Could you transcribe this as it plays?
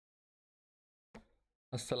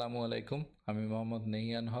আসসালামু আলাইকুম। আমি মোহাম্মদ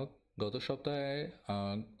নেহিয়ান হক। গত সপ্তাহে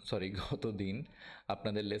গত দিন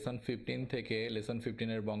আপনাদের লেসন 15 থেকে লেসন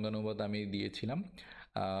 15-এর বঙ্গানুবাদ আমি দিয়েছিলাম।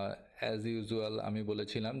 অ্যাজ ইউজুয়াল আমি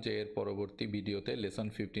বলেছিলাম যে এর পরবর্তী ভিডিওতে লেসন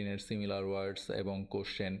 15-এর সিমিলার ওয়ার্ডস এবং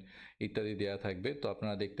কোশ্চেন ইত্যাদি দেয়া থাকবে। তো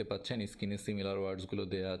আপনারা দেখতে পাচ্ছেন স্ক্রিনে সিমিলার ওয়ার্ডসগুলো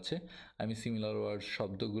দেয়া আছে। আমি সিমিলার ওয়ার্ডস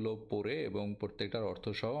শব্দগুলো পড়ে এবং প্রত্যেকটার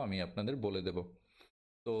অর্থসহ আমি আপনাদের বলে দেব।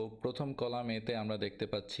 তো প্রথম কলাম এতে আমরা দেখতে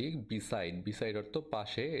পাচ্ছি বিসাইড। বিসাইড অর্থ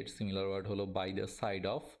পাশে, এর সিমিলার ওয়ার্ড হলো by the side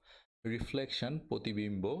of. Reflection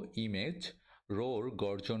প্রতিবিম্ব, ইমেজ। রোর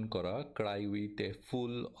গর্জন করা, ক্রাই উইথ এ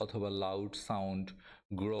ফুল অথবা loud sound,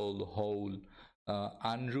 গ্রোল, whole.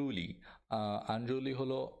 Unruly, unruly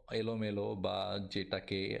হলো এলোমেলো বা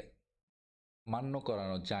যেটাকে মান্য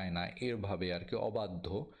করানো যায় না এরভাবে আর কি, অবাধ্য।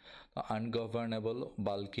 আনগভর্নেবল,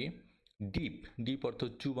 বাল্কি। ডিপ, ডিপ অর্থ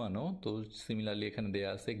চুবানো, তো সিমিলারলি এখানে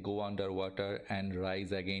দেয়া আছে গো under water and rise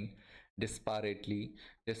again. Desperately,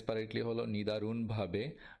 desperately হলো নিদারুণভাবে।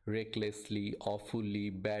 Recklessly, অফুলি,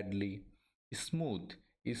 badly. স্মুথ,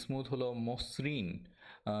 স্মুথ হলো মসৃণ,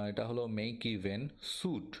 এটা হলো মেক ইভেন।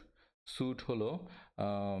 স্যুট, স্যুট হলো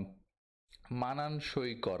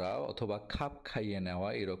মানানসই করা অথবা খাপ খাইয়ে নেওয়া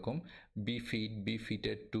এরকম। বিফিট,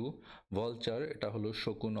 বিফিটেড টু। ভলচার, এটা হলো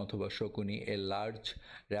শকুন অথবা Shakuni. A large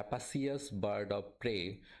র্যাপাসিয়াস bird of pray,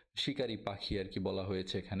 শিকারী পাখি আর কি বলা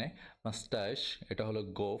হয়েছে এখানে। মাস্টাশ, এটা হলো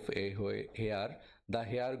গোফ। এ hair, the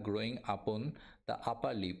hair growing upon the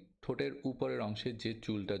upper lip, ঠোঁটের উপরের অংশে যে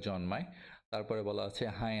চুলটা জন্মায়। তারপরে বলা আছে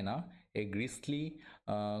হায়না, এ গ্রিসলি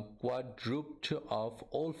কোয়াড্রুপ্ট অফ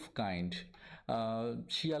ওলফ কাইন্ড,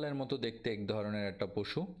 শিয়ালের মতো দেখতে এক ধরনের একটা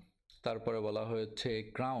পশু। তারপরে বলা হয়েছে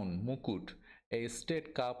ক্রাউন, মুকুট। A state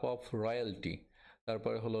cup of royalty.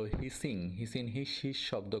 তারপরে হলো হিসিং, হিসিন হিস হিস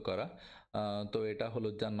শব্দ করা, তো এটা হলো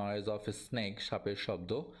দ্য নয়েজ অফ স্নেক, সাপের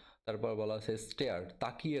শব্দ। তারপর বলা আছে স্টেয়ার,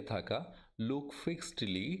 তাকিয়ে থাকা। লুক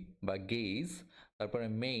ফিক্সডলি বা গেজ। তারপরে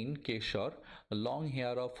মেইন, কেশর। Long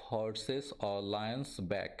hair of horse's or Lions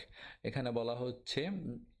back, এখানে বলা হয়েছে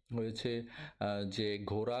যে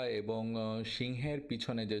ঘোড়া এবং সিংহের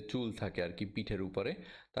পিছনে যে চুল থাকে আর কি পিঠের উপরে।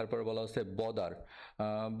 তারপরে বলা হচ্ছে বদার।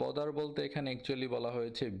 বদার বলতে এখানে অ্যাকচুয়ালি বলা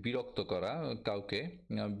হয়েছে বিরক্ত করা কাউকে।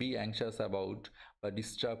 বি অ্যাংশাস অ্যাবাউট বা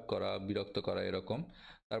ডিস্টার্ব করা, বিরক্ত করা এরকম।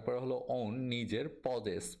 তারপরে হলো ওন, নিজের।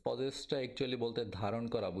 পজেস, পজেসটা অ্যাকচুয়ালি বলতে ধারণ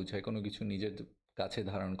করা বোঝায়, কোনো কিছু নিজের কাছে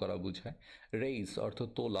ধারণ করা বোঝায়। রেইজ অর্থ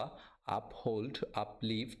তোলা। Uphold,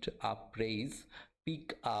 uplift, আপ্রেইজ। Pick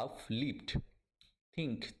up, lift.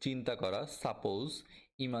 Think, চিন্তা করা। Suppose,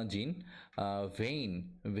 imagine. ভেইন,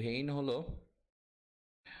 ভেইন হলো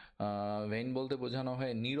ভেইন বলতে বোঝানো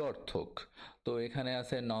হয় নিরর্থক। তো এখানে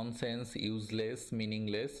আছে ননসেন্স, ইউজলেস,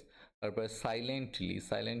 মিনিংলেস। তারপরে সাইলেন্টলি,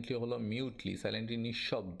 সাইলেন্টলি হলো মিউটলি, সাইলেন্টলি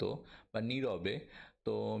নিঃশব্দ বা নীরবে।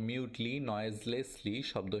 তো মিউটলি, নয়েজলেসলি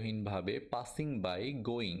শব্দহীনভাবে। Passing by,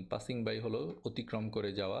 going, passing by হলো অতিক্রম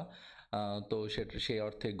করে যাওয়া, তো সেটা সেই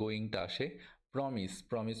অর্থে গোয়িংটা আসে। প্রমিস,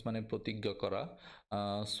 প্রমিস মানে প্রতিজ্ঞা করা।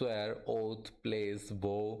 সোয়ার, ওথ, প্লেস,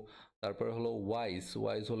 ভো। তারপরে হলো ওয়াইজ,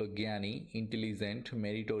 ওয়াইজ হলো জ্ঞানী। Intelligent,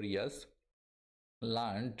 meritorious.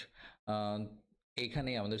 লার্নড,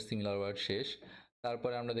 এইখানেই আমাদের সিমিলার ওয়ার্ড শেষ।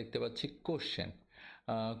 তারপরে আমরা দেখতে পাচ্ছি কোশ্চেন।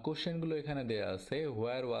 কোশ্চেনগুলো এখানে দেয়া আছে।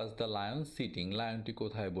 হোয়ার ওয়াজ দ্য লায়ন সিটিং, লায়নটি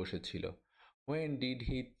কোথায় বসেছিল। When did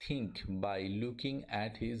he think by looking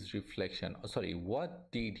at his reflection? Sorry, what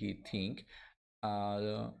did he think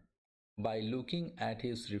by looking at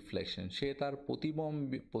his reflection? সে তার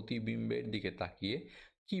প্রতিবিম্বের দিকে তাকিয়ে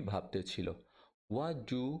কি ভাবতেছিল। What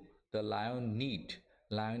do the lion need?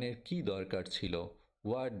 লায়নের কি দরকার ছিল।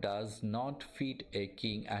 What does not fit a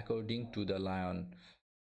king according to the lion?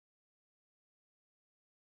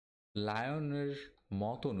 লায়নের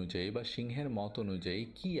মত অনুযায়ী বা সিংহের মত অনুযায়ী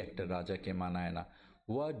কি একটা রাজাকে মানায় না।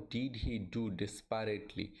 What did he do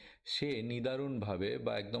desperately, সে নিদারুণভাবে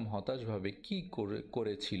বা একদম হতাশভাবে কি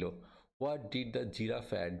করেছিল। What did the giraffe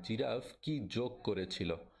add, giraffe কি যোগ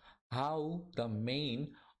করেছিল। How the main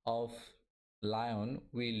of lion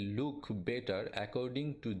will look better according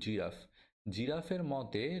to giraffe, জিরাফের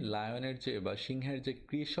মতে লায়নের যে বা সিংহের যে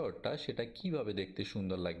কেশরটা সেটা কিভাবে দেখতে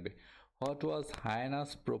সুন্দর লাগবে। হোয়াট ওয়াজ হায়নাস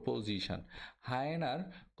প্রপোজিশন, হায়নার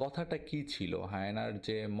কথাটা কি ছিল, হায়নার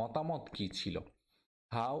যে মতামত কি ছিল।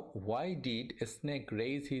 How, why did snake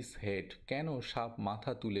raise his head, কেন সাপ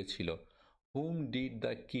মাথা তুলেছিল। Whom did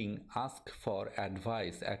the king ask for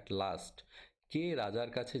advice at last, কে রাজার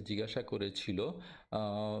কাছে জিজ্ঞাসা করেছিল,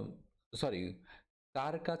 সরি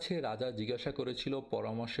কার কাছে রাজা জিজ্ঞাসা করেছিল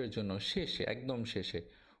পরামর্শের জন্য শেষে, একদম শেষে।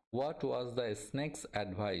 What was the snake's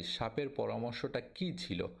advice, সাপের পরামর্শটা কি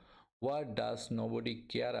ছিল। What does nobody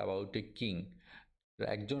care about a king,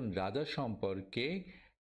 একজন রাজা সম্পর্কে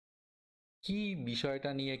কি বিষয়টা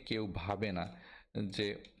নিয়ে কেউ ভাবে না। যে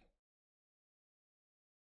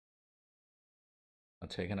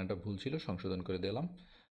আচ্ছা এখানে একটা ভুল ছিল, সংশোধন করে দিলাম।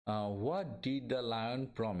 What did the lion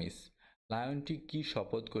promise? লায়নটি কি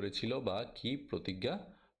শপথ করেছিল বা কি প্রতিজ্ঞা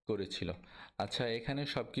করেছিল? আচ্ছা এখানে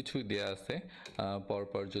সব কিছুই দেওয়া আছে।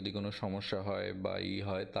 পরপর যদি কোনো সমস্যা হয় বা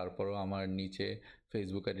হয়, তারপরও আমার নিচে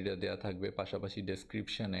ফেসবুক আইডিটা দেওয়া থাকবে, পাশাপাশি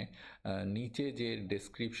ডেসক্রিপশানে নিচে যে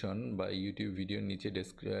ডেসক্রিপশন বা ইউটিউব ভিডিওর নিচে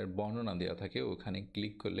বর্ণনা দেওয়া থাকে, ওখানে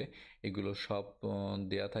ক্লিক করলে এগুলো সব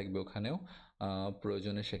দেওয়া থাকবে ওখানেও।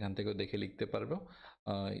 প্রয়োজনে সেখান থেকেও দেখে লিখতে পারবো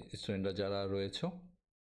স্টুডেন্টরা যারা রয়েছে।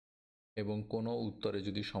 এবং কোনো উত্তরে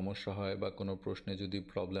যদি সমস্যা হয় বা কোনো প্রশ্নে যদি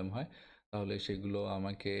প্রবলেম হয়, তাহলে সেগুলো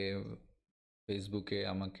আমাকে ফেসবুকে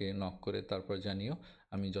আমাকে নক করে তারপর জানিও,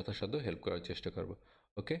 আমি যথাসাধ্য হেল্প করার চেষ্টা করব।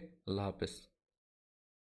 ওকে, আল্লাহ হাফেজ।